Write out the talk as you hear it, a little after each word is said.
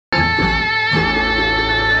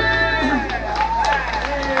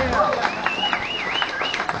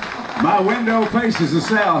My window faces the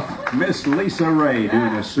south. Miss Lisa Ray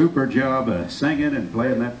doing a super job of singing and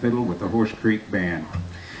playing that fiddle with the Horse Creek Band.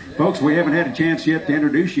 Folks, we haven't had a chance yet to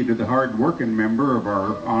introduce you to the hard-working member of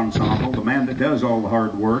our ensemble, the man that does all the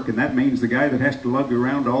hard work, and that means the guy that has to lug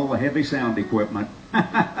around all the heavy sound equipment.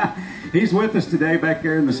 He's with us today back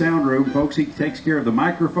there in the sound room, folks. He takes care of the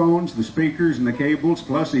microphones, the speakers, and the cables,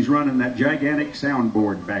 plus he's running that gigantic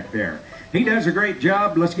soundboard back there. He does a great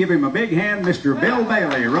job. Let's give him a big hand, Mr. Bill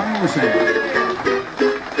Bailey, running the sound.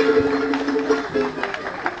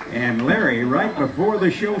 And Larry, right before the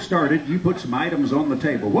show started, you put some items on the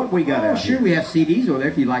table. What we got out Sure, here? we have CDs over there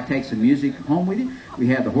if you'd like to take some music home with you. We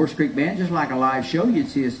have the Horse Creek Band, just like a live show you'd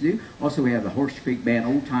see us do. Also, we have the Horse Creek Band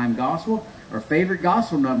Old Time Gospel, our favorite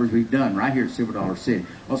gospel numbers we've done right here at Silver Dollar City.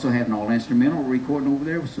 Also have an all-instrumental recording over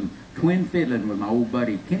there with some twin fiddling with my old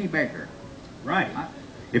buddy Kenny Baker. Right.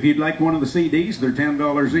 If you'd like one of the CDs, they're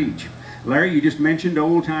 $10 each. Larry, you just mentioned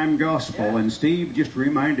old-time gospel, and Steve just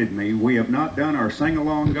reminded me we have not done our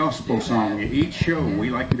sing-along gospel song. Each show,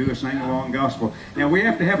 we like to do a sing-along gospel. Now, we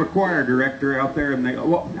have to have a choir director out there, and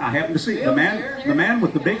I happen to see the man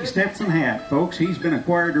with the big Stetson hat, folks. He's been a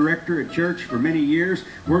choir director at church for many years.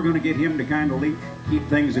 We're going to get him to kind of keep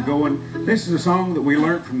things going. This is a song that we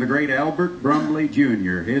learned from the great Albert Brumley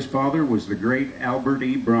Jr. His father was the great Albert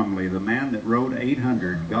E. Brumley, the man that wrote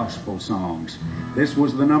 800 gospel songs. This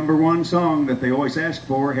was the #1 song that they always ask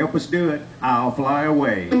for. Help us do it. I'll Fly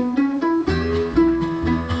Away.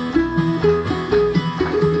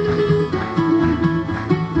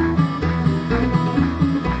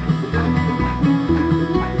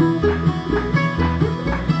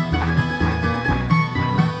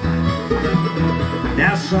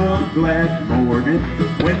 Now some glad morning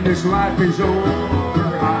when this life is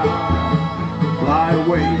over, I'll fly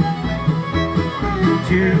away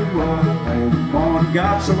to a home on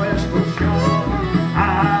God's celestial shore.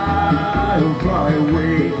 I'll fly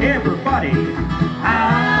away, everybody.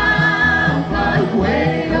 I'll fly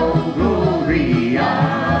away, oh glory.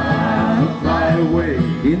 I'll fly away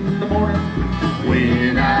in the morning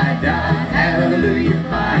when I die. Hallelujah,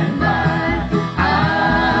 by and by.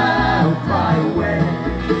 I'll fly away.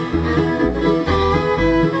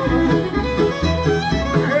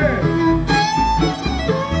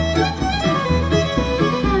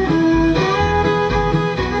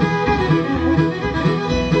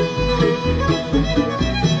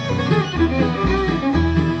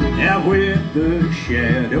 When the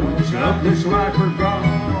shadows of this life are gone,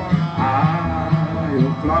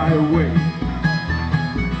 I'll fly away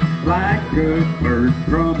like a bird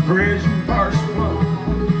from prison bars flown.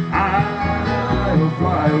 I'll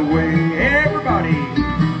fly away, everybody.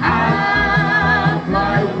 I'll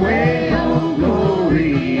fly away, oh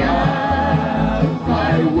glory. I'll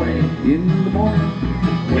fly away in the morning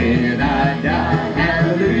when I die.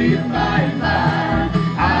 Hallelujah, by and by.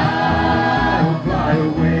 I'll fly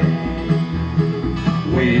away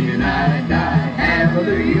when I die.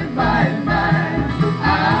 Hallelujah, by and by.